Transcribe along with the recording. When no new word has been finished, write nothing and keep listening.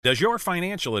Does your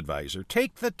financial advisor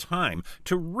take the time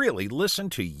to really listen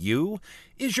to you?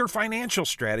 Is your financial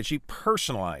strategy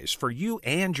personalized for you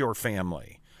and your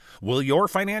family? Will your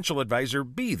financial advisor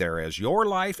be there as your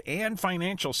life and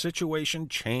financial situation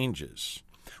changes?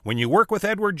 When you work with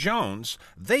Edward Jones,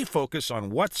 they focus on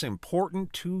what's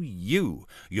important to you.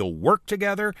 You'll work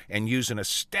together and use an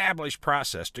established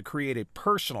process to create a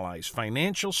personalized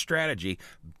financial strategy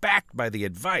backed by the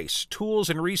advice, tools,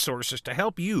 and resources to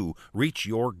help you reach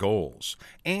your goals.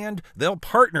 And they'll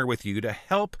partner with you to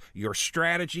help your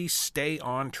strategy stay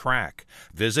on track.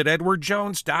 Visit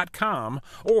edwardjones.com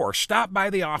or stop by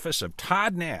the office of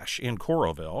Todd Nash in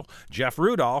Coralville, Jeff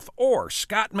Rudolph, or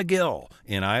Scott McGill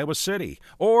in Iowa City,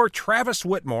 or Travis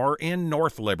Whitmore in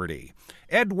North Liberty.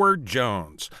 Edward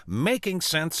Jones, making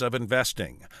sense of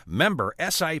investing. Member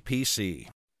SIPC.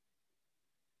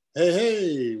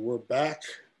 Hey, we're back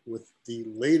with the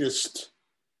latest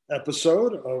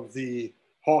episode of the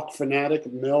Hawk Fanatic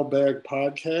Mailbag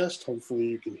Podcast. Hopefully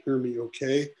you can hear me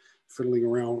okay, fiddling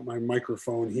around with my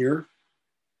microphone here.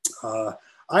 I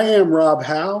am Rob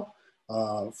Howe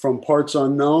from Parts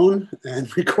Unknown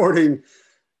and recording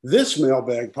this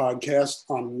mailbag podcast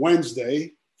on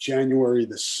Wednesday, January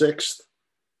the 6th,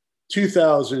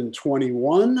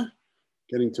 2021.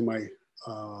 Getting to my,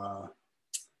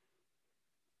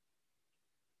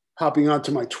 hopping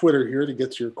onto my Twitter here to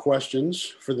get to your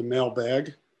questions for the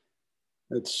mailbag.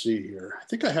 Let's see here. I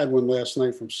think I had one last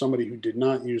night from somebody who did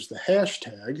not use the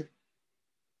hashtag.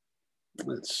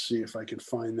 Let's see if I can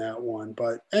find that one.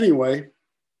 But anyway,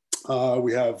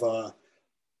 we have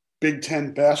Big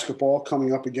Ten basketball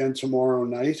coming up again tomorrow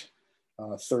night,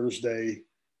 Thursday,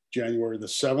 January the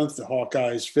 7th. The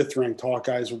Hawkeyes, fifth-ranked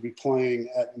Hawkeyes, will be playing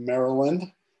at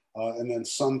Maryland. And then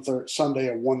Sunday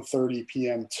at 1:30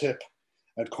 p.m. tip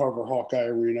at Carver Hawkeye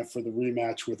Arena for the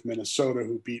rematch with Minnesota,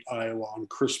 who beat Iowa on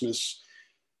Christmas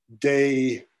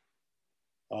Day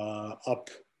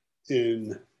up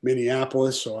in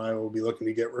Minneapolis. So Iowa will be looking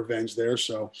to get revenge there.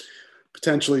 So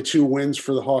potentially 2 wins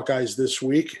for the Hawkeyes this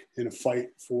week in a fight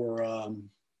for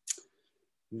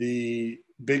the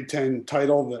Big Ten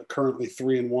title, that currently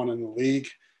 3-1 in the league.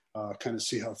 Kind of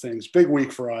see how things, big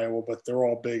week for Iowa, but they're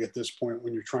all big at this point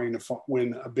when you're trying to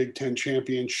win a Big Ten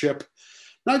championship.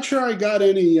 Not sure I got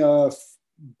any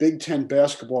Big Ten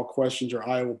basketball questions or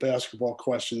Iowa basketball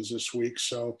questions this week.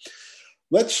 So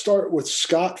let's start with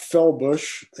Scott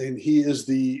Feldbush, and he is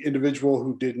the individual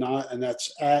who did not, and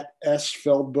that's at S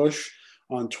Feldbush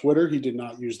on Twitter. He did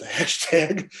not use the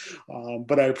hashtag,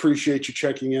 but I appreciate you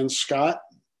checking in, Scott.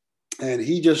 And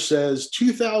he just says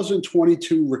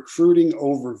 2022 recruiting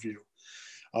overview.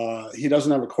 He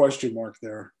doesn't have a question mark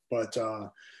there, but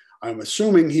I'm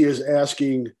assuming he is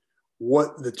asking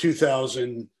what the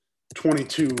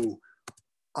 2022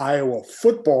 Iowa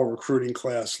football recruiting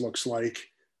class looks like.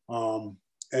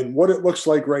 And what it looks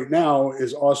like right now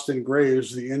is Austin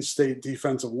Graves, the in-state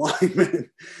defensive lineman,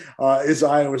 is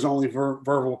Iowa's only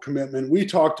verbal commitment. We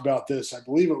talked about this, I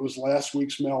believe it was last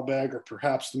week's mailbag or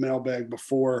perhaps the mailbag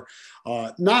before.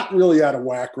 Not really out of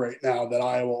whack right now that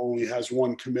Iowa only has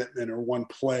one commitment or one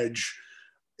pledge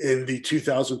in the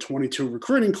 2022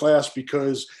 recruiting class,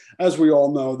 because as we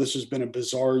all know, this has been a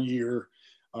bizarre year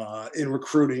in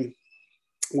recruiting,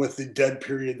 with the dead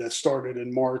period that started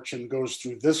in March and goes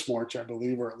through this March, I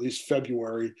believe, or at least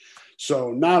February.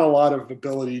 So not a lot of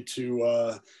ability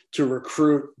to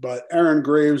recruit, but Aaron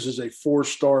Graves is a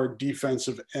 4-star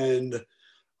defensive end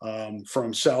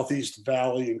from Southeast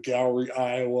Valley in Gowrie,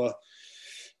 Iowa.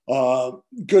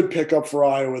 Good pickup for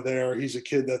Iowa there. He's a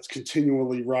kid that's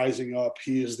continually rising up.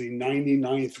 He is the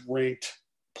 99th ranked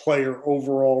player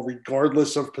overall,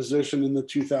 regardless of position in the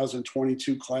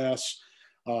 2022 class.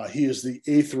 He is the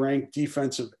 8th ranked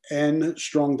defensive end,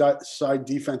 strong side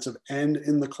defensive end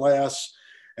in the class.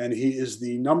 And he is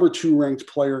the number 2 ranked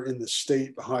player in the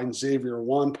state behind Xavier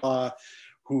Wanpa,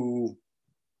 who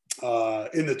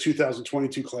in the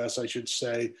 2022 class, I should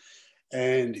say.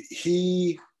 And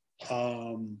he,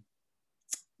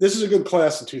 this is a good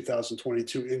class in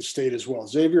 2022 in state as well.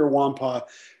 Xavier Wanpa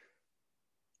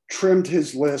trimmed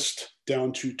his list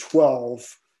down to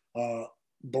 12,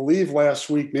 believe last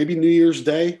week, maybe New Year's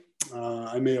Day.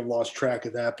 I may have lost track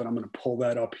of that, but I'm going to pull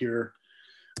that up here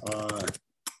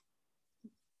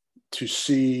to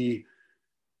see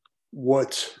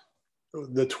what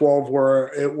the 12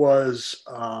 were. It was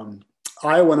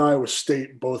Iowa and Iowa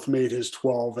State both made his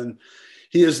 12, and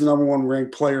he is the number 1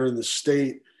 ranked player in the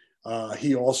state.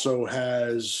 He also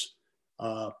has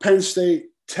Penn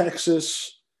State,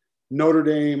 Texas, Notre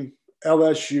Dame,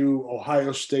 LSU,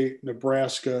 Ohio State,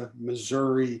 Nebraska,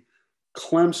 Missouri,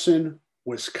 Clemson,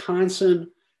 Wisconsin,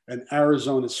 and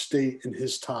Arizona State in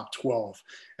his top 12.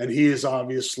 And he is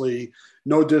obviously,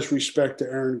 no disrespect to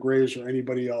Aaron Graves or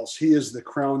anybody else, he is the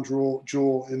crown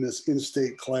jewel in this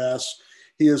in-state class.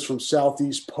 He is from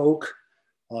Southeast Polk.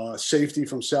 Safety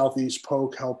from Southeast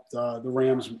Polk helped the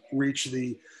Rams reach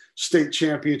the state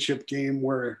championship game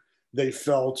where they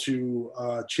fell to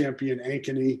champion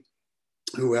Ankeny,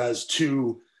 who has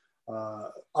two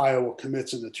Iowa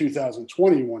commits in the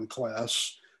 2021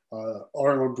 class.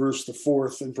 Arlen Bruce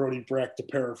IV and Brody Brecht, the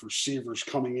pair of receivers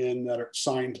coming in that are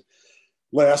signed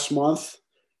last month.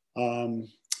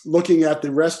 Looking at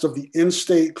the rest of the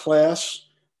in-state class,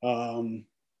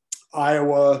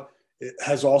 Iowa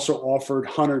has also offered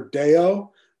Hunter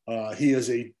Deo. He is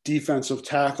a defensive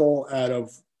tackle out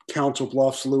of Council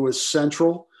Bluffs Lewis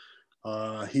Central.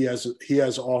 He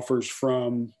has offers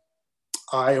from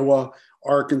Iowa,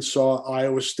 Arkansas,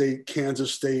 Iowa State,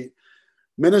 Kansas State,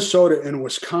 Minnesota, and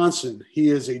Wisconsin. He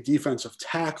is a defensive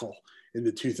tackle in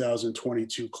the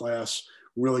 2022 class.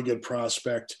 Really good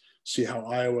prospect. See how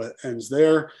Iowa ends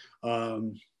there.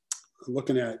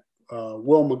 Looking at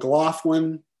Will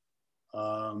McLaughlin.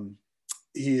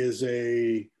 He is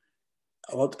a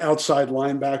outside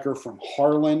linebacker from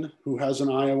Harlan who has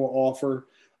an Iowa offer.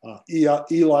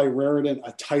 Eli Raridan,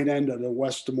 a tight end of the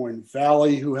West Des Moines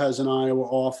Valley who has an Iowa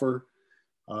offer.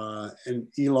 And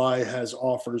Eli has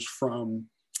offers from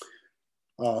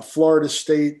Florida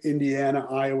State, Indiana,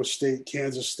 Iowa State,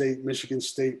 Kansas State, Michigan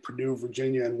State, Purdue,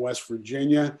 Virginia, and West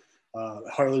Virginia.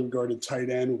 Highly regarded tight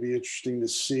end will be interesting to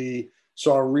see.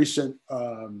 Saw a recent, it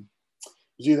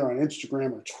was either on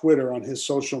Instagram or Twitter on his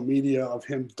social media of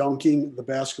him dunking the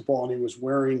basketball, and he was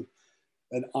wearing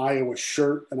an Iowa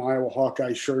shirt, an Iowa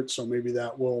Hawkeye shirt. So maybe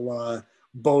that will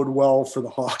bode well for the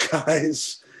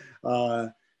Hawkeyes.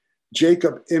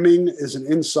 Jacob Imming is an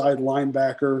inside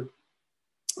linebacker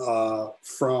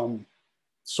from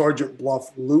Sergeant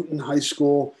Bluff Luton High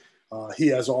School. He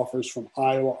has offers from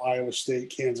Iowa, Iowa State,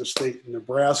 Kansas State, and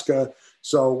Nebraska.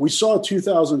 So we saw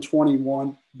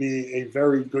 2021 be a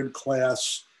very good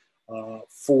class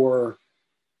for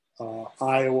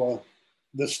Iowa,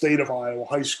 the state of Iowa,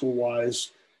 high school-wise,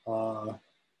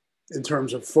 in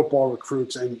terms of football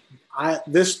recruits. And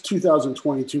this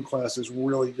 2022 class is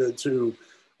really good, too.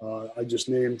 I just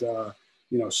named,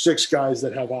 6 guys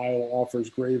that have Iowa offers.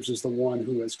 Graves is the one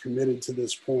who has committed to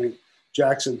this point.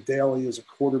 Jackson Daly is a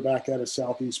quarterback out of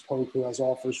Southeast Polk who has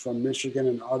offers from Michigan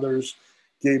and others.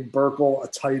 Gabe Burkle, a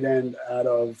tight end out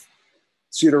of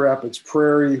Cedar Rapids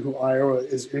Prairie, who Iowa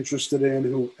is interested in,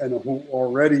 who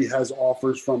already has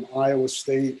offers from Iowa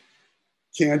State,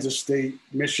 Kansas State,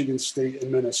 Michigan State,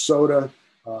 and Minnesota.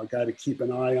 Guy to keep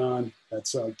an eye on.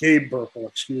 That's Gabe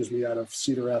Burkle, out of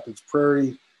Cedar Rapids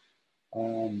Prairie.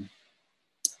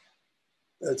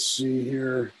 Let's see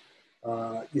here.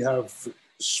 You have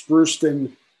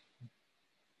Spruceton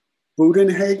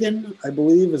Budenhagen, I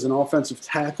believe, is an offensive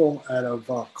tackle out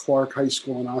of Clark High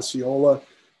School in Osceola.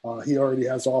 He already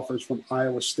has offers from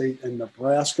Iowa State and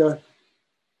Nebraska.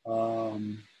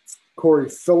 Corey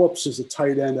Phillips is a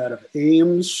tight end out of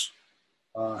Ames,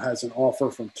 has an offer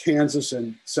from Kansas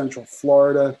and Central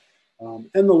Florida. And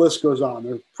the list goes on.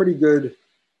 They're pretty good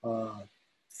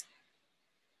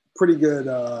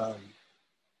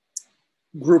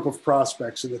group of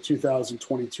prospects in the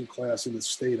 2022 class in the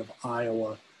state of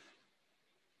Iowa.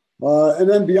 And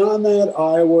then beyond that,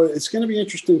 Iowa, it's going to be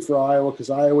interesting for Iowa because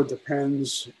Iowa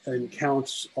depends and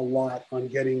counts a lot on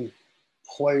getting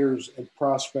players and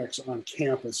prospects on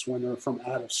campus when they're from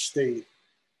out of state.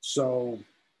 So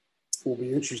it will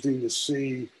be interesting to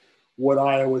see what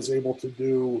Iowa is able to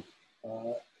do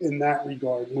in that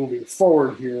regard moving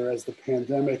forward here as the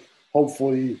pandemic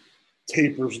hopefully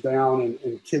tapers down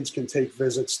and kids can take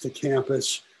visits to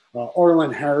campus.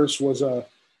 Arlen Harris was a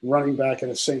running back out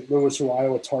of St. Louis who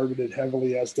Iowa targeted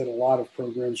heavily, as did a lot of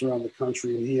programs around the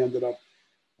country, and he ended up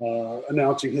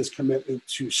announcing his commitment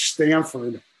to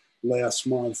Stanford last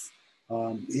month.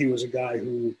 He was a guy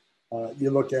who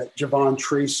you look at Javon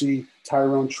Tracy,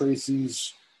 Tyrone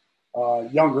Tracy's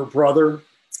younger brother,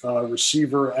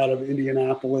 receiver out of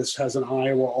Indianapolis, has an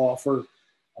Iowa offer.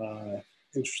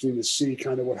 Interesting to see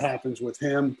kind of what happens with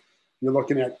him. You're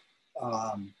looking at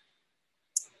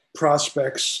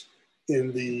prospects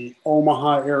in the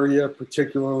Omaha area,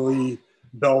 particularly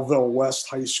Belleville West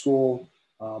High School.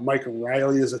 Micah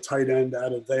Riley is a tight end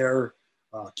out of there.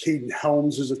 Caden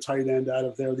Helms is a tight end out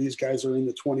of there. These guys are in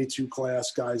the 22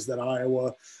 class, guys that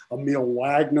Iowa. Emil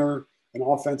Wagner, an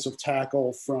offensive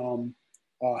tackle from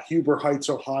Huber Heights,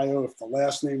 Ohio. If the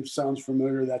last name sounds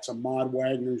familiar, that's Ahmad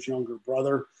Wagner's younger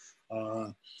brother.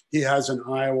 He has an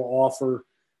Iowa offer.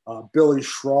 Billy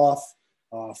Schroff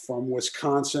from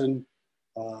Wisconsin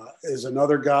is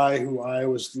another guy who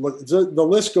the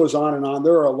list goes on and on.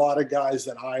 There are a lot of guys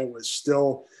that Iowa is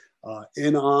still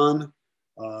in on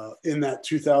in that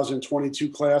 2022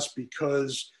 class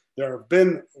because there have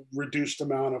been reduced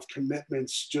amount of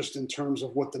commitments just in terms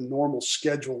of what the normal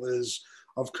schedule is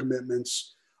of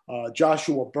commitments.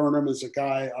 Joshua Burnham is a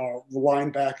guy, the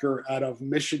linebacker out of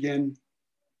Michigan,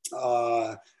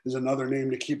 is another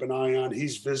name to keep an eye on.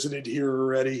 He's visited here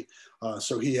already,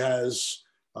 so he has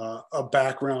a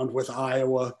background with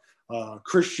Iowa.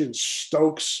 Christian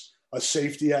Stokes, a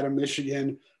safety out of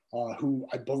Michigan, who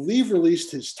I believe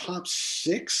released his top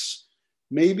 6,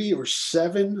 maybe, or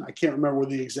 7. I can't remember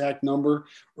the exact number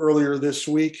earlier this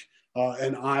week,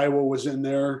 and Iowa was in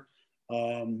there.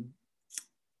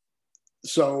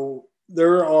 So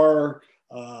there are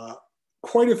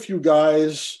quite a few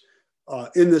guys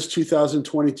in this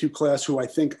 2022 class who I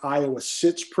think Iowa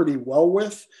sits pretty well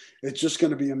with. It's just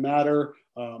going to be a matter.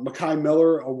 Mekhi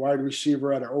Miller, a wide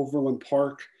receiver out of Overland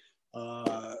Park,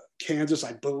 Kansas,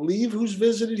 I believe, who's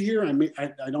visited here.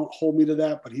 I don't hold me to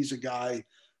that, but he's a guy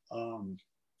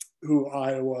who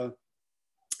Iowa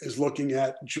is looking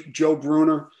at. Joe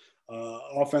Bruner,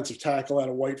 offensive tackle out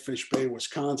of Whitefish Bay,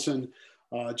 Wisconsin.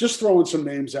 Just throwing some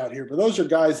names out here, but those are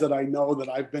guys that I know that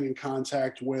I've been in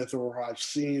contact with or I've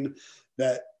seen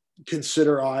that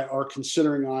are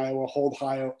considering Iowa, hold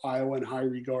Iowa in high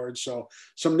regard. So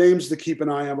some names to keep an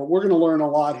eye on, but we're going to learn a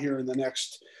lot here in the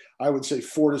next, I would say,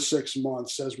 4 to 6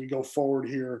 months as we go forward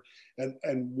here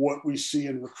and what we see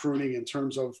in recruiting in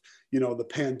terms of, the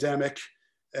pandemic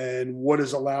and what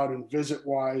is allowed in visit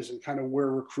wise and kind of where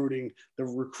the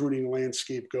recruiting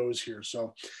landscape goes here.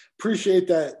 So appreciate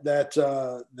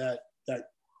that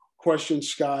question,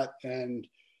 Scott. And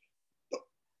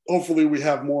hopefully we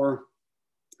have more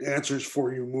answers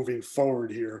for you moving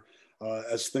forward here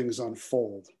as things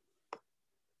unfold.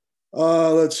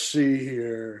 Let's see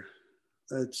here.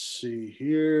 E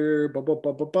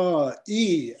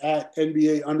at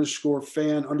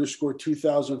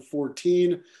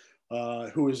NBA_fan_2014.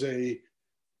 Who is a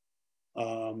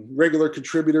regular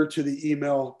contributor to the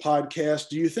email podcast.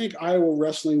 Do you think Iowa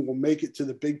wrestling will make it to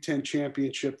the Big Ten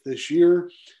championship this year?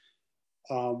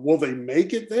 Will they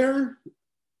make it there?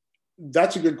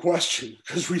 That's a good question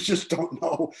because we just don't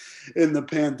know in the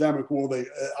pandemic. Will they?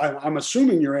 I'm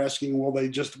assuming you're asking, will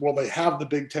they have the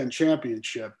Big Ten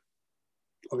championship?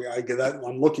 Okay, I get that.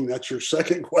 I'm looking. That's your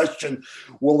second question.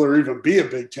 Will there even be a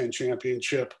Big Ten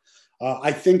championship?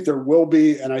 I think there will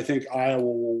be, and I think Iowa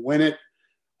will win it.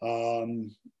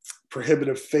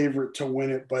 Prohibitive favorite to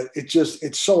win it, but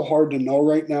it's so hard to know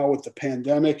right now with the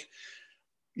pandemic.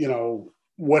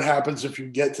 What happens if you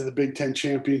get to the Big Ten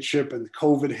championship and the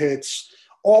COVID hits?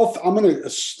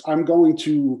 I'm going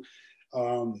to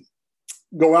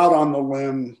go out on the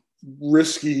limb,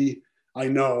 risky, I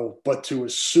know, but to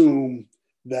assume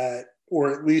that,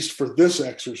 or at least for this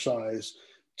exercise,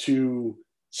 to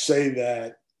say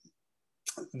that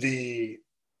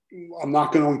I'm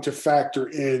not going to factor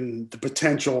in the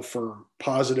potential for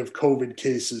positive COVID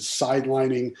cases,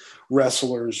 sidelining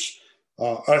wrestlers,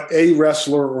 a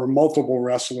wrestler or multiple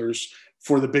wrestlers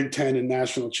for the Big Ten and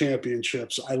national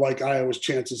championships. I like Iowa's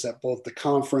chances at both the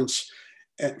conference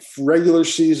and regular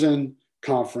season,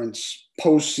 conference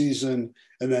postseason,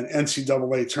 and then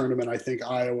NCAA tournament. I think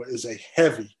Iowa is a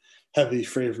heavy, heavy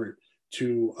favorite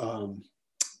to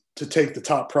take the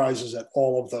top prizes at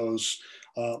all of those,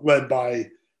 led by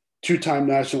two-time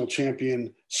national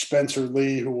champion Spencer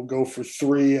Lee, who will go for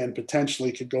 3 and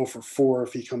potentially could go for 4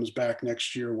 if he comes back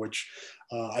next year, which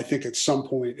I think at some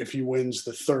point, if he wins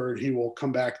the 3rd, he will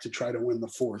come back to try to win the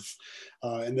 4th.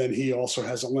 And then he also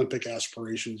has Olympic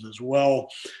aspirations as well.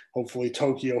 Hopefully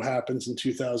Tokyo happens in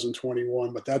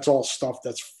 2021, but that's all stuff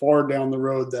that's far down the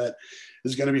road that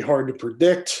is going to be hard to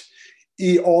predict.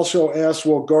 He also asked,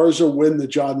 will Garza win the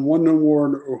John Wooden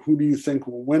Award, or who do you think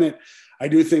will win it? I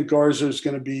do think Garza is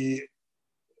going to be,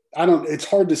 it's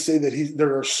hard to say that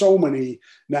there are so many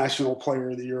National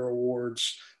Player of the Year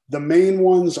awards. The main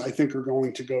ones I think are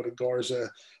going to go to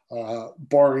Garza,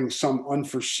 barring some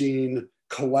unforeseen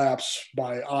collapse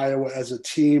by Iowa as a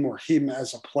team or him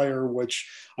as a player, which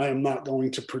I am not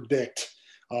going to predict.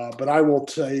 But I will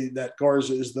say that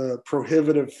Garza is the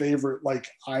prohibitive favorite, like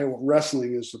Iowa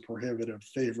wrestling is the prohibitive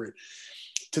favorite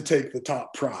to take the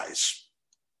top prize.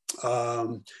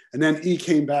 And then E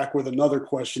came back with another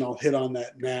question. I'll hit on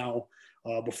that now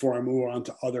before I move on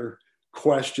to other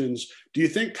questions. Do you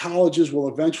think colleges will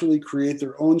eventually create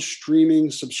their own streaming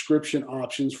subscription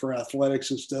options for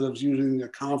athletics instead of using the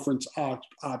conference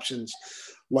options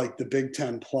like the Big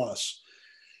Ten Plus?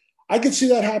 I could see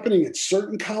that happening at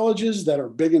certain colleges that are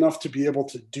big enough to be able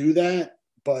to do that,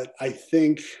 but I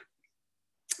think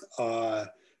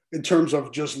in terms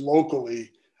of just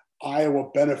locally, Iowa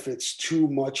benefits too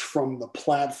much from the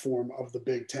platform of the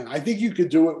Big Ten. I think you could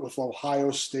do it with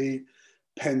Ohio State,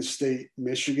 Penn State,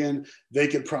 Michigan. They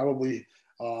could probably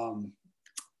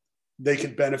they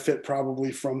could benefit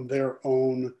probably from their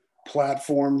own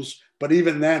platforms. But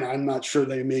even then, I'm not sure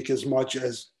they make as much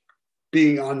as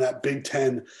being on that Big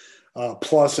Ten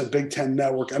Plus and Big Ten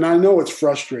Network. And I know it's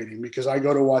frustrating because I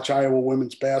go to watch Iowa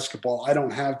women's basketball. I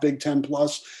don't have Big Ten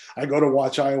Plus. I go to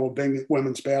watch Iowa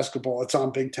women's basketball. It's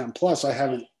on Big Ten Plus. I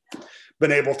haven't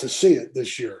been able to see it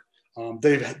this year.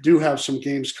 They do have some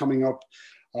games coming up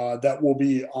that will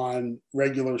be on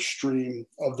regular stream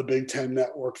of the Big Ten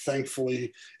Network.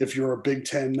 Thankfully, if you're a Big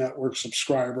Ten Network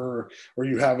subscriber or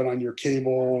you have it on your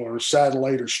cable or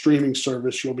satellite or streaming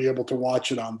service, you'll be able to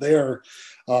watch it on there.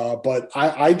 But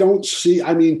I don't see,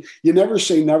 I mean, you never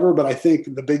say never, but I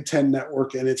think the Big Ten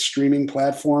Network and its streaming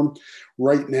platform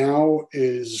right now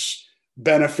is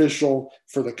beneficial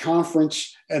for the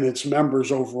conference and its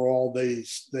members overall. They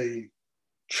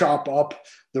chop up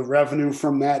the revenue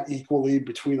from that equally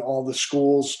between all the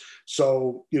schools.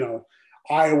 So, you know,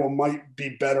 Iowa might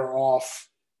be better off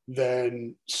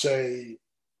than, say,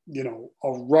 you know,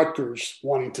 a Rutgers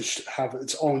wanting to have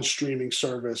its own streaming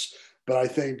service. But I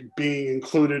think being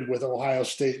included with Ohio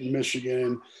State and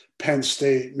Michigan, Penn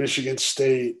State, Michigan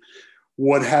State,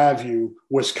 what have you,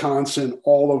 Wisconsin,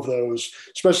 all of those,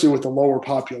 especially with the lower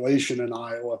population in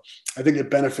Iowa, I think it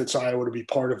benefits Iowa to be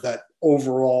part of that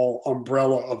overall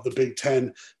umbrella of the Big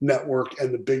Ten Network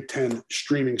and the Big Ten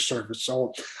streaming service.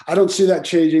 So I don't see that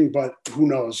changing, but who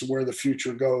knows where the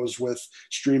future goes with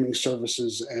streaming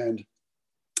services and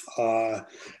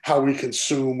how we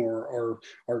consume or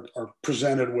are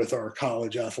presented with our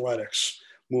college athletics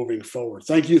moving forward.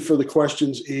 Thank you for the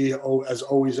questions, E. As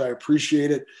always, I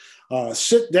appreciate it.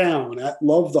 Sit down at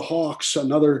Love the Hawks,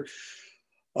 another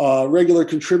regular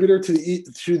contributor to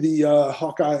the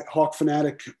Hawk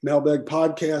Fanatic Mailbag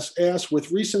podcast, asks,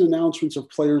 with recent announcements of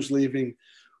players leaving,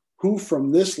 who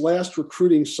from this last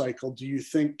recruiting cycle do you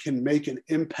think can make an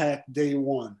impact day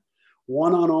one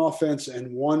on offense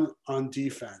and one on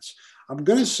defense?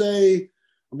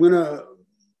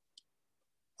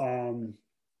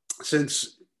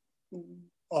 Since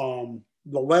the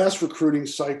last recruiting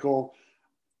cycle,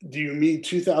 do you mean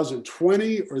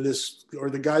 2020 or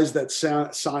the guys that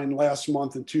signed last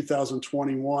month in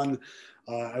 2021?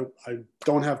 I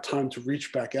don't have time to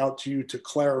reach back out to you to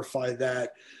clarify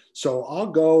that. So I'll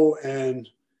go and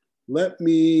let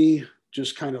me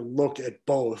just kind of look at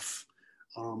both.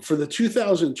 For the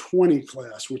 2020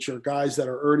 class, which are guys that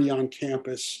are already on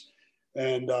campus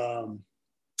and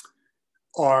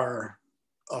are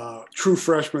true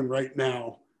freshmen right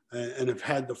now and have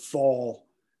had the fall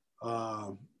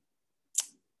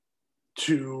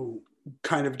to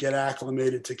kind of get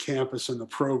acclimated to campus and the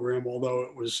program, although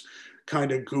it was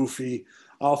kind of goofy.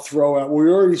 I'll throw out, we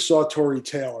already saw Tory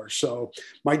Taylor. So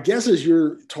my guess is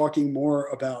you're talking more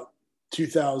about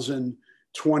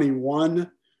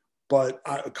 2021, but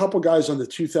a couple guys on the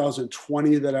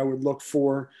 2020 that I would look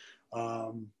for,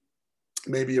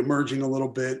 maybe emerging a little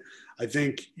bit. I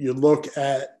think you look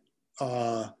at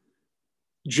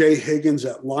Jay Higgins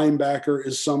at linebacker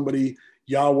is somebody.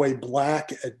 Yahweh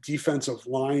Black at defensive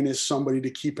line is somebody to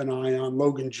keep an eye on.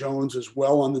 Logan Jones as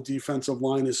well on the defensive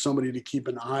line is somebody to keep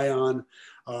an eye on.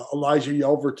 Elijah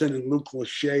Yelverton and Luke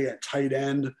Lachey at tight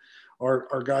end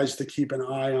are guys to keep an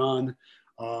eye on.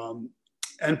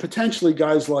 And potentially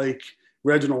guys like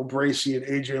Reginald Bracey and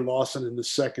AJ Lawson in the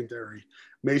secondary.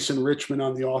 Mason Richmond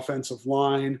on the offensive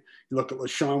line. You look at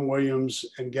LaShawn Williams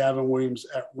and Gavin Williams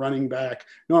at running back.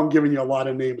 No, I'm giving you a lot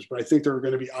of names, but I think there are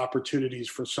going to be opportunities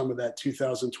for some of that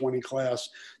 2020 class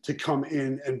to come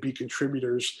in and be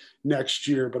contributors next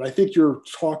year. But I think you're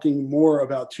talking more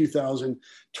about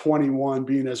 2021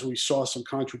 being, as we saw some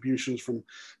contributions from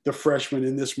the freshmen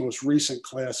in this most recent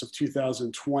class of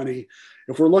 2020.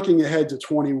 If we're looking ahead to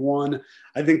 21,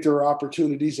 I think there are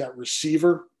opportunities at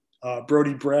receiver.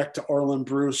 Brody Brecht to Arlen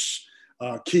Bruce,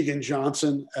 Keegan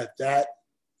Johnson at that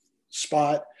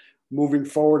spot moving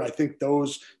forward. I think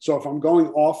those. So if I'm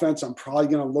going offense, I'm probably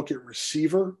going to look at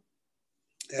receiver.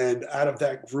 And out of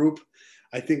that group,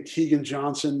 I think Keegan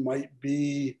Johnson might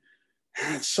be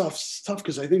it's tough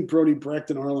because I think Brody Brecht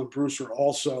and Arlen Bruce are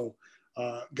also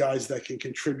guys that can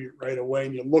contribute right away.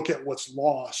 And you look at what's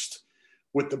lost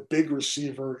with the big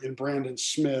receiver in Brandon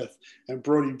Smith, and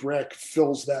Brody Brecht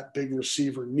fills that big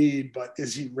receiver need, but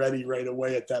is he ready right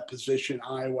away at that position?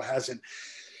 Iowa hasn't,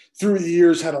 through the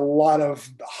years, had a lot of,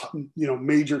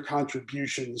 major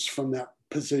contributions from that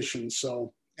position.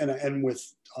 So, and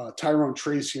with Tyrone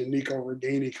Tracy and Nico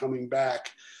Reganey coming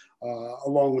back,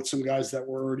 along with some guys that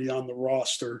were already on the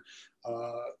roster.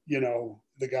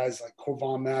 The guys like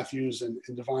Corvon Matthews and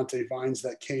Devontae Vines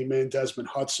that came in, Desmond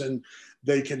Hudson,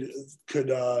 they could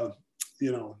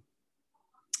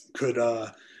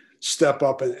step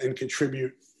up and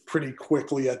contribute pretty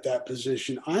quickly at that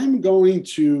position. I'm going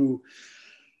to,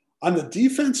 on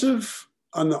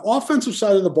the offensive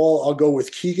side of the ball, I'll go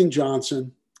with Keegan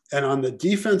Johnson. And on the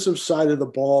defensive side of the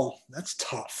ball, that's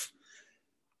tough.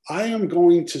 I am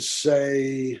going to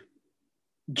say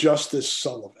Justice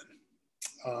Sullivan.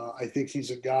 I think he's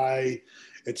a guy,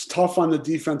 it's tough on the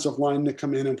defensive line to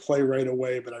come in and play right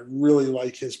away, but I really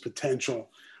like his potential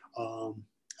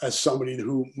as somebody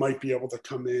who might be able to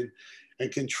come in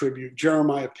and contribute.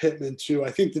 Jeremiah Pittman, too. I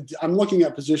think that I'm looking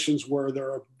at positions where there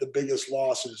are the biggest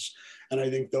losses, and I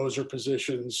think those are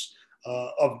positions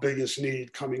of biggest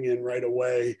need coming in right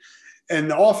away.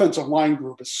 And the offensive line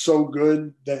group is so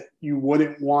good that you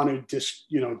wouldn't want to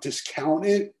discount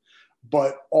it.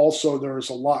 But also there's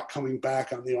a lot coming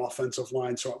back on the offensive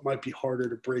line, so it might be harder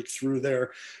to break through there.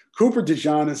 Cooper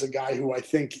DeJean is a guy who I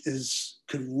think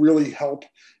could really help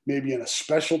maybe in a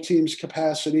special teams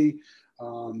capacity.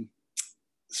 The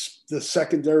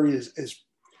secondary is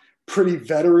pretty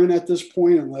veteran at this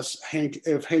point, unless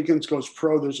if Hankins goes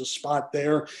pro, there's a spot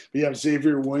there. We have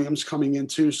Xavier Williams coming in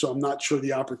too, so I'm not sure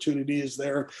the opportunity is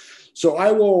there. So I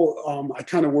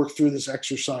kind of work through this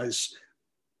exercise,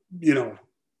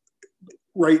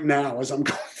 right now as I'm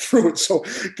going through it. So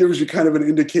it gives you kind of an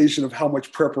indication of how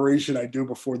much preparation I do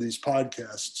before these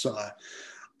podcasts.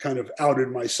 Kind of outed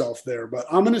myself there, but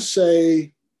I'm going to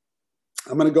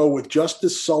go with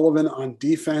Justice Sullivan on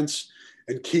defense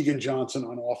and Keegan Johnson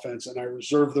on offense. And I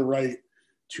reserve the right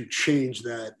to change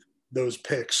those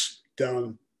picks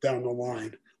down the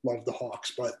line. Love the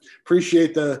Hawks, but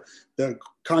appreciate the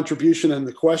contribution and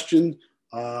the question.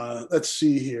 Let's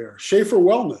see here. Schaefer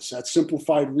Wellness at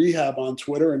Simplified Rehab on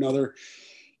Twitter, another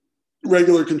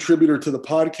regular contributor to the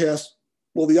podcast.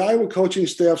 Will the Iowa coaching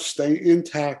staff stay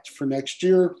intact for next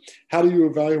year? How do you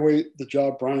evaluate the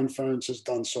job Brian Ferentz has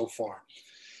done so far?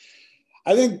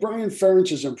 I think Brian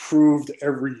Ferentz has improved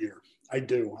every year. I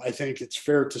do. I think it's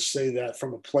fair to say that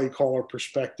from a play caller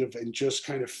perspective and just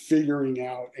kind of figuring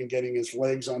out and getting his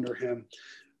legs under him.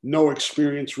 No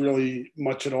experience really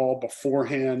much at all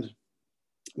beforehand,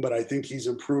 but I think he's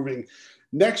improving.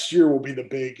 Next year will be the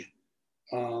big,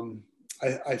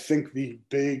 I think the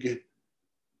big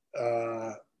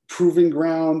proving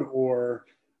ground, or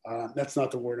that's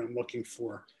not the word I'm looking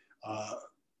for.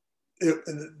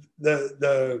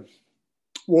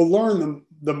 We'll learn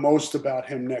the most about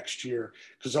him next year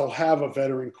because they'll have a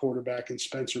veteran quarterback in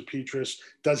Spencer Petras.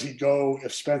 Does he go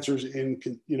if Spencer's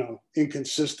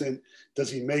inconsistent?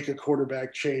 Does he make a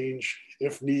quarterback change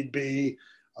if need be?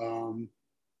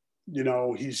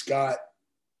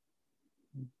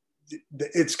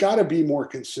 It's got to be more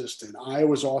consistent.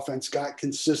 Iowa's offense got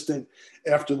consistent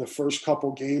after the first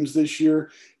couple games this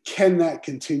year. Can that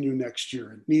continue next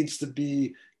year? It needs to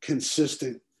be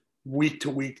consistent week to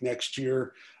week next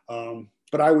year.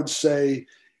 But I would say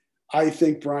I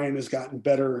think Brian has gotten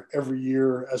better every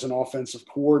year as an offensive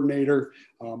coordinator,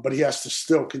 but he has to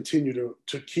still continue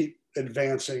to keep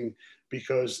advancing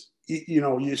because,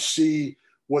 you see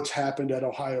what's happened at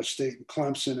Ohio State and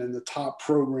Clemson and the top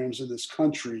programs in this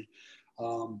country.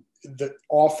 The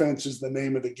offense is the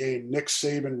name of the game. Nick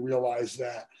Saban realized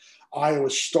that.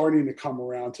 Iowa's starting to come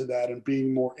around to that and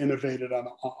being more innovative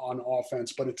on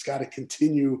offense, but it's got to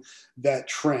continue that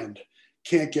trend.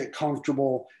 Can't get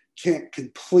comfortable, can't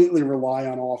completely rely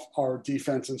on our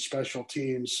defense and special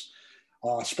teams,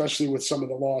 especially with some of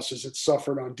the losses it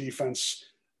suffered on defense.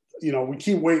 We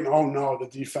keep waiting. Oh no, the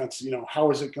defense, how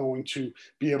is it going to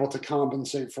be able to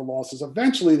compensate for losses?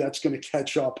 Eventually that's going to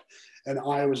catch up and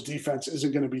Iowa's defense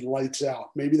isn't going to be lights out.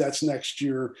 Maybe that's next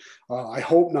year. I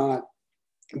hope not.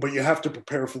 But you have to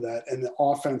prepare for that. And the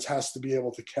offense has to be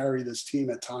able to carry this team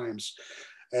at times.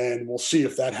 And we'll see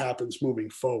if that happens moving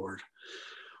forward.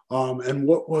 And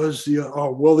what was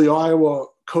will the Iowa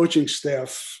coaching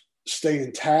staff stay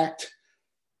intact?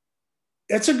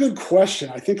 It's a good question.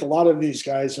 I think a lot of these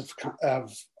guys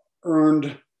have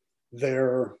earned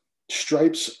their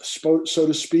stripes, so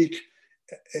to speak,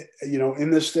 in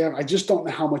this staff. I just don't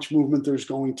know how much movement there's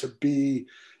going to be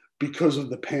because of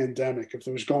the pandemic, if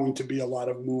there's going to be a lot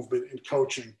of movement in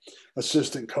coaching,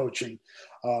 assistant coaching.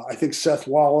 I think Seth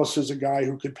Wallace is a guy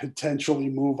who could potentially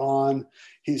move on.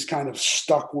 He's kind of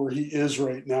stuck where he is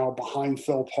right now behind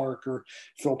Phil Parker.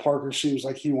 Phil Parker seems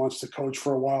like he wants to coach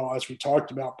for a while. As we talked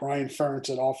about, Brian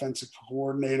Ferentz at offensive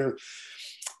coordinator.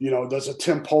 Does a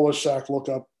Tim Polishek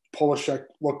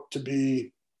look to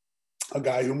be a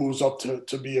guy who moves up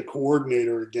to be a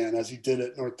coordinator again, as he did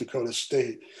at North Dakota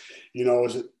State? You know,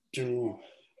 is it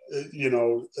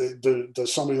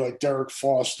does somebody like Derek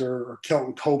Foster or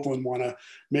Kelton Copeland want to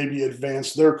maybe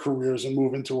advance their careers and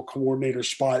move into a coordinator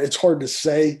spot? It's hard to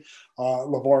say.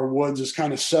 LeVar Woods is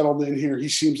kind of settled in here. He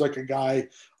seems like a guy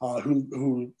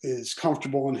who is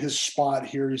comfortable in his spot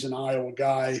here. He's an Iowa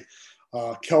guy.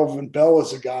 Kelvin Bell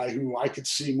is a guy who I could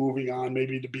see moving on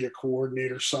maybe to be a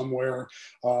coordinator somewhere,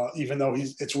 even though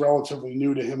it's relatively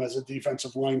new to him as a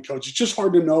defensive line coach. It's just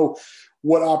hard to know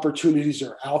what opportunities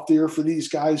are out there for these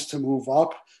guys to move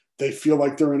up. They feel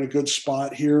like they're in a good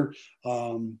spot here.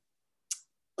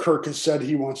 Kirk has said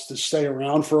he wants to stay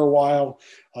around for a while,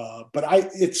 but I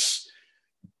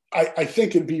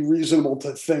think it'd be reasonable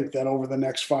to think that over the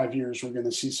next 5 years, we're going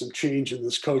to see some change in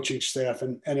this coaching staff.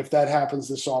 And if that happens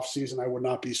this offseason, I would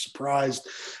not be surprised.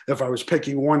 If I was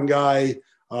picking one guy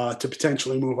to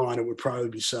potentially move on, it would probably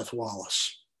be Seth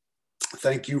Wallace.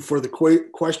 Thank you for the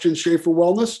question, Schaefer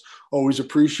Wellness. Always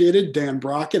appreciated. Dan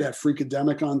Brockett at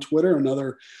Freakademic on Twitter,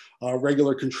 another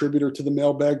regular contributor to the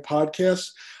Mailbag podcast.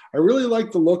 I really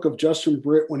like the look of Justin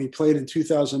Britt when he played in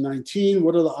 2019.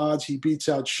 What are the odds he beats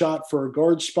out Schott for a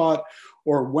guard spot?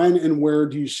 Or when and where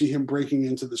do you see him breaking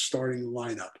into the starting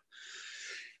lineup?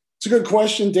 It's a good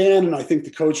question, Dan, and I think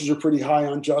the coaches are pretty high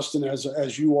on Justin,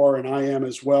 as you are and I am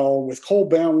as well. With Cole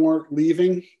Banwart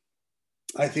leaving,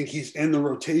 I think he's in the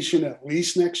rotation at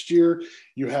least next year.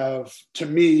 You have, to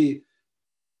me,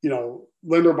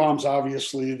 Linderbaum's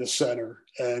obviously the center,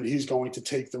 and he's going to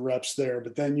take the reps there.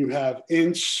 But then you have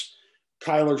Ince,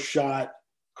 Kyler Schott,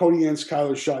 Cody Ince,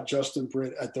 Kyler Schott, Justin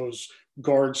Britt at those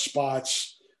guard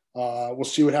spots. We'll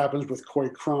see what happens with Coy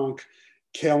Cronk,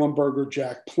 Kallenberger,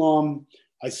 Jack Plum.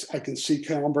 I can see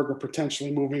Kallenberger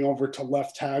potentially moving over to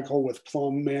left tackle with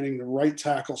Plum manning the right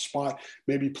tackle spot.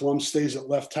 Maybe Plum stays at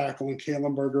left tackle and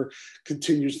Kallenberger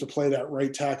continues to play that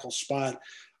right tackle spot.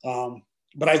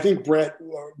 But I think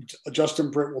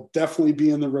Justin Britt will definitely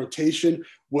be in the rotation.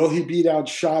 Will he beat out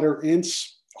Schott or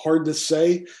Ince? Hard to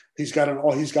say. He's got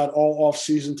all off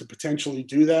season to potentially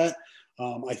do that.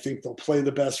 I think they'll play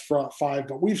the best front five,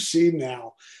 but we've seen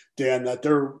now, Dan, that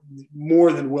they're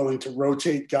more than willing to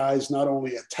rotate guys, not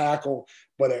only at tackle,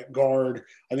 but at guard.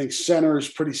 I think center is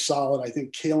pretty solid. I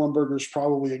think Kallenberger is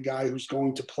probably a guy who's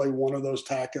going to play one of those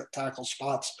tackle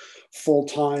spots full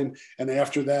time. And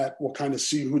after that, we'll kind of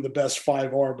see who the best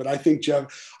five are. But I think,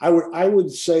 Jeff, I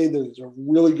would say there's a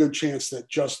really good chance that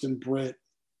Justin Britt,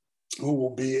 who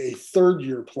will be a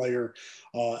third-year player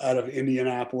out of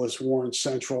Indianapolis, Warren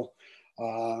Central,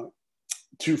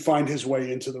 to find his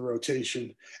way into the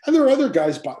rotation. And there are other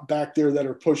guys back there that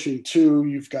are pushing too.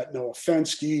 You've got Noah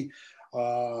Fenske.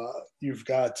 You've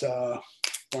got I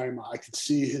can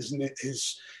see his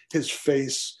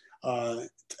face. Tyler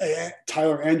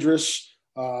Endress.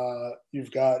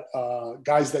 You've got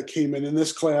guys that came in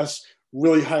this class,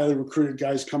 really highly recruited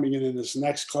guys coming in this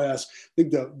next class. I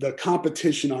think the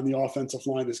competition on the offensive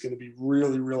line is going to be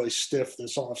really, really stiff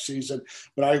this offseason.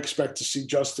 But I expect to see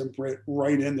Justin Britt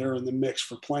right in there in the mix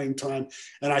for playing time.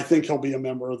 And I think he'll be a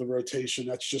member of the rotation.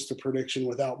 That's just a prediction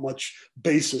without much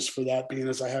basis for that, being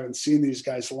as I haven't seen these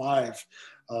guys live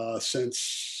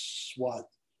since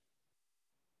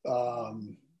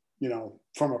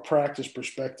from a practice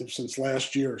perspective since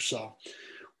last year. So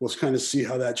we'll kind of see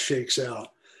how that shakes out.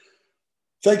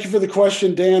 Thank you for the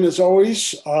question, Dan, as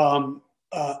always.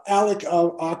 Alec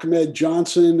Ahmed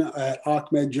Johnson at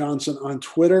Ahmed Johnson on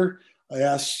Twitter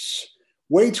asks,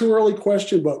 way too early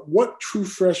question, but what true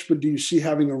freshman do you see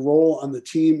having a role on the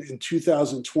team in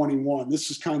 2021? This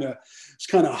is kind of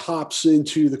hops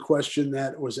into the question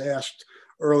that was asked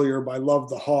earlier by Love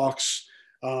the Hawks.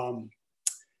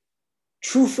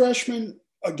 True freshman,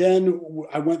 again,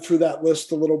 I went through that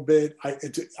list a little bit.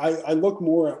 I look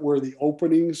more at where the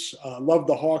openings. Love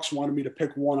the Hawks wanted me to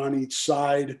pick one on each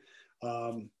side,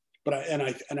 but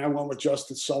I went with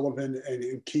Justin Sullivan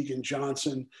and Keegan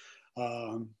Johnson,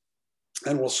 and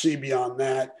we'll see beyond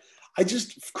that.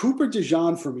 Cooper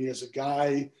DeJean for me is a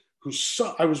guy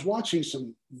I was watching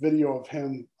some video of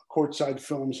him. Courtside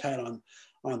Films had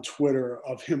on Twitter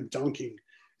of him dunking.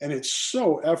 And it's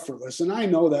so effortless. And I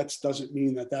know that doesn't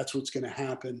mean that that's what's going to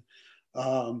happen.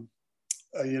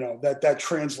 That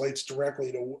translates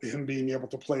directly to him being able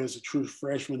to play as a true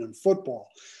freshman in football.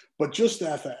 But just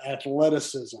that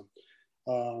athleticism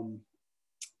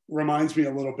reminds me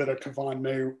a little bit of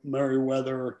Kevon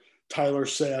Merriweather, Tyler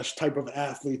Sash type of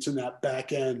athletes in that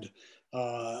back end.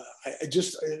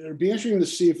 It'd be interesting to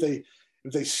see if they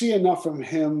see enough from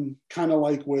him, kind of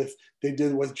like they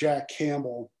did with Jack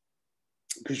Campbell,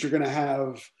 because you're going to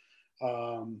have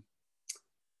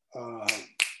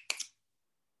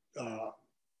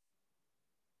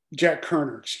Jack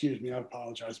Koerner, excuse me, I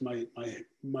apologize.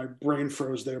 My brain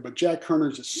froze there. But Jack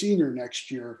Koerner's a senior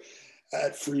next year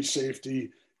at free safety.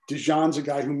 Dijon's a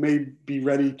guy who may be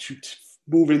ready to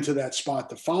move into that spot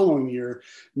the following year.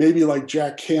 Maybe like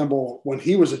Jack Campbell, when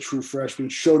he was a true freshman,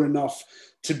 showed enough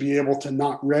to be able to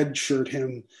not redshirt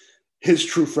him his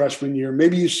true freshman year.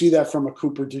 Maybe you see that from a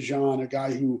Cooper Dijon, a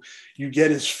guy who you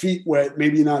get his feet wet,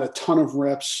 maybe not a ton of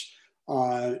reps,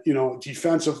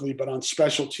 defensively, but on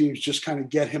special teams, just kind of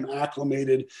get him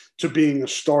acclimated to being a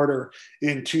starter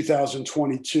in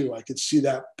 2022. I could see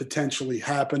that potentially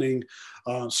happening.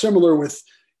 Similar with,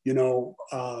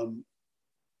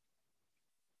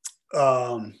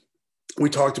 we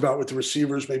talked about with the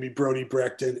receivers, maybe Brody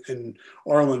Brecht and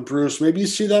Arlen Bruce. Maybe you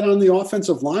see that on the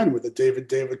offensive line with a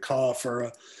David Koff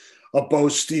or a Bo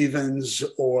Stevens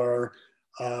or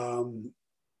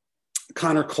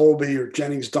Connor Colby or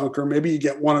Jennings Dunker. Maybe you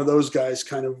get one of those guys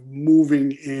kind of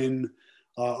moving in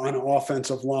on an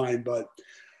offensive line. But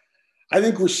I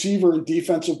think receiver and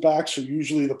defensive backs are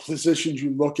usually the positions you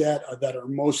look at that are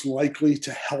most likely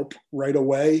to help right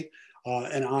away.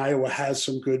 And Iowa has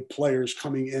some good players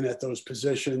coming in at those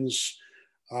positions.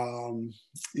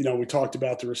 We talked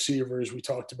about the receivers. We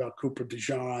talked about Cooper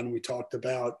Dijon. We talked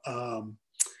about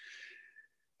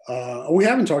we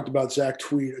haven't talked about Zach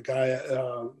Tweed, a guy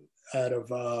out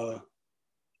of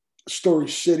Story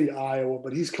City, Iowa,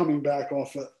 but he's coming back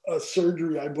off a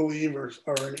surgery, I believe, or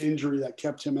an injury that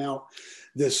kept him out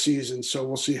this season. So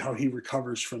we'll see how he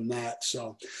recovers from that.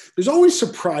 So there's always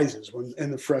surprises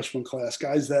in the freshman class,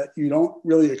 guys that you don't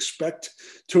really expect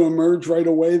to emerge right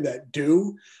away that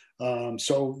do.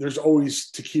 So there's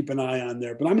always to keep an eye on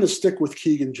there. But I'm going to stick with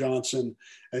Keegan Johnson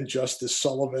and Justice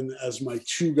Sullivan as my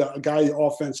two guy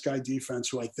offense, guy defense,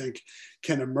 who I think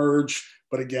can emerge.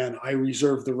 But again, I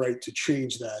reserve the right to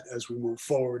change that as we move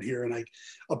forward here and I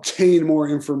obtain more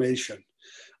information.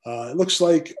 It looks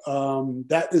like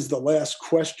that is the last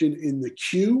question in the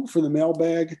queue for the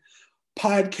Mailbag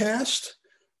podcast.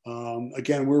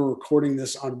 Again, we're recording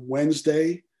this on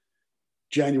Wednesday,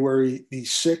 January the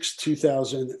 6th,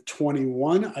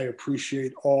 2021. I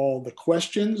appreciate all the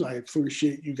questions. I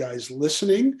appreciate you guys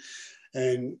listening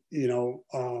and,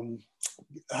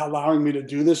 allowing me to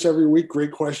do this every week.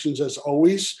 Great questions as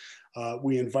always.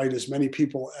 We invite as many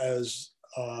people as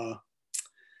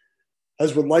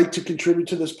would like to contribute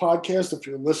to this podcast. If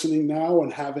you're listening now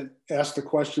and haven't asked a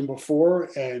question before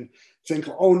and think,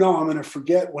 oh no, I'm going to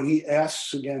forget when he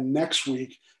asks again next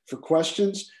week for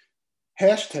questions,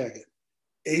 hashtag it.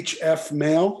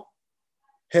 HFMail,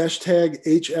 hashtag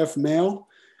HFMail,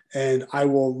 and I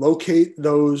will locate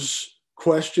those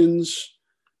questions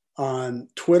on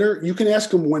Twitter. You can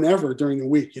ask them whenever during the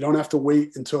week. You don't have to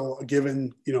wait until a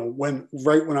given, when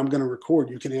I'm going to record.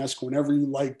 You can ask whenever you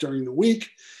like during the week,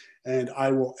 and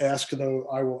I will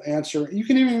I will answer. You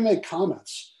can even make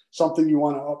comments, something you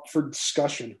want to up for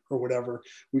discussion or whatever.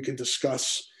 We can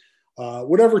discuss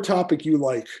whatever topic you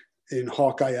like in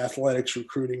Hawkeye athletics,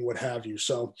 recruiting, what have you.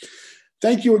 So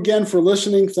thank you again for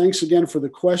listening. Thanks again for the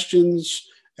questions,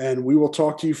 and we will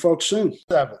talk to you folks soon.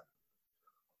 7.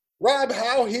 Rob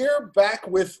Howe here, back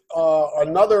with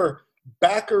another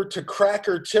backer to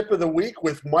cracker tip of the week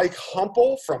with Mike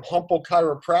Humpel from Humpel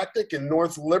Chiropractic in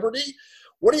North Liberty.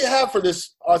 What do you have for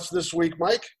us this week,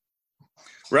 Mike?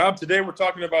 Rob, today we're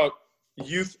talking about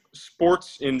youth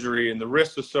sports injury and the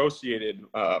risks associated,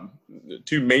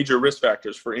 two major risk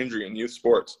factors for injury in youth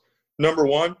sports. Number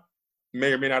one,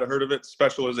 may or may not have heard of it,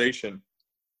 specialization.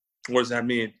 What does that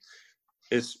mean?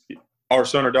 It's our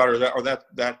son or daughter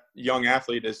that young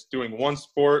athlete is doing one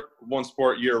sport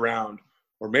year round,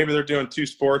 or maybe they're doing two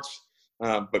sports,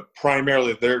 but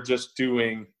primarily they're just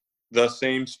doing the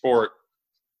same sport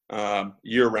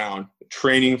year round,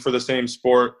 training for the same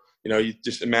sport. You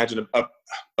just imagine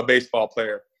a baseball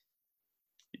player.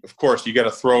 Of course, you got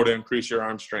to throw to increase your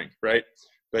arm strength, right?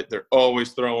 But they're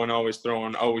always throwing,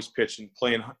 always pitching,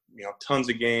 playing, tons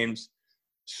of games.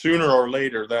 Sooner or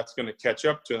later, that's going to catch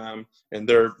up to them, and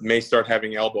they may start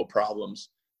having elbow problems.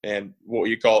 And what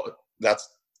you call that's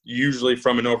usually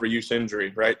from an overuse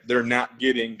injury, right? They're not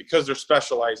getting, because they're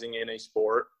specializing in a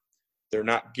sport, they're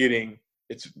not getting.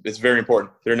 It's very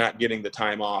important. They're not getting the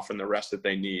time off and the rest that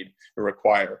they need or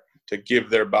require to give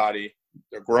their body,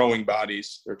 their growing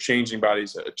bodies, their changing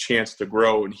bodies, a chance to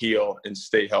grow and heal and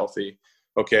stay healthy.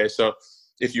 Okay, so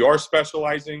if you are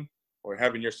specializing or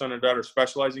having your son or daughter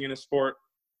specializing in a sport,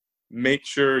 make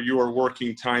sure you are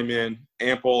working time in,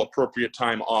 ample, appropriate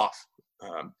time off.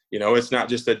 It's not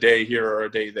just a day here or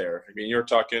a day there. I mean, you're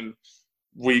talking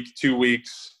week, 2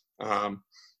 weeks,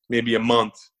 maybe a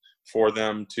month for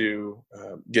them to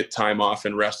get time off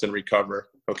and rest and recover.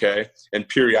 okay, and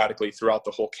periodically throughout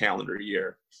the whole calendar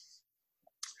year.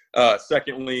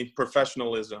 Secondly,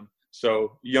 professionalism.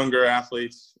 So younger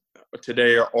athletes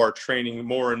today are training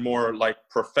more and more like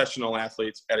professional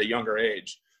athletes at a younger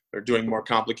age. They're doing more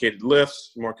complicated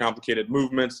lifts, more complicated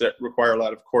movements that require a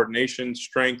lot of coordination,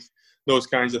 strength, those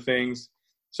kinds of things.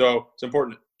 So it's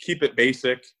important to keep it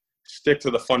basic, stick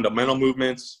to the fundamental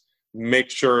movements, make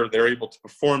sure they're able to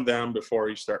perform them before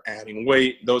you start adding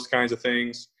weight, those kinds of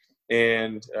things.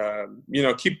 And,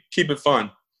 keep it fun.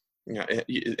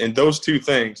 And those two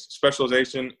things,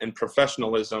 specialization and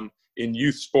professionalism in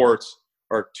youth sports,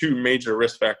 are two major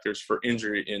risk factors for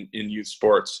injury in youth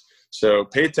sports. So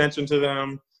pay attention to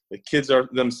them. The kids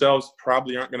themselves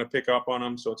probably aren't going to pick up on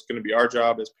them. So it's going to be our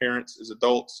job as parents, as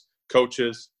adults,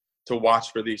 coaches, to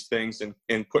watch for these things and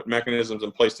put mechanisms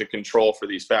in place to control for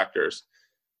these factors.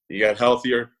 You got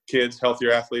healthier kids,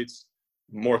 healthier athletes,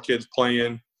 more kids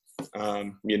playing.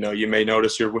 You may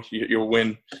notice your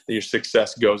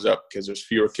success goes up because there's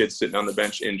fewer kids sitting on the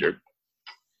bench injured.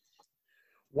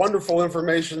 Wonderful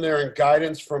information there and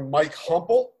guidance from Mike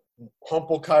Humpel,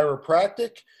 Humpel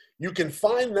Chiropractic. You can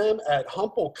find them at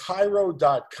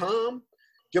humpelchiro.com.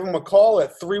 Give them a call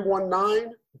at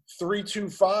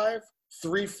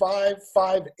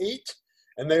 319-325-3558.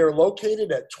 And they are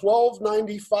located at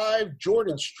 1295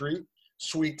 Jordan Street,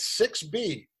 Suite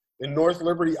 6B in North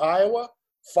Liberty, Iowa,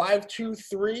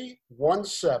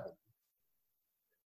 52317.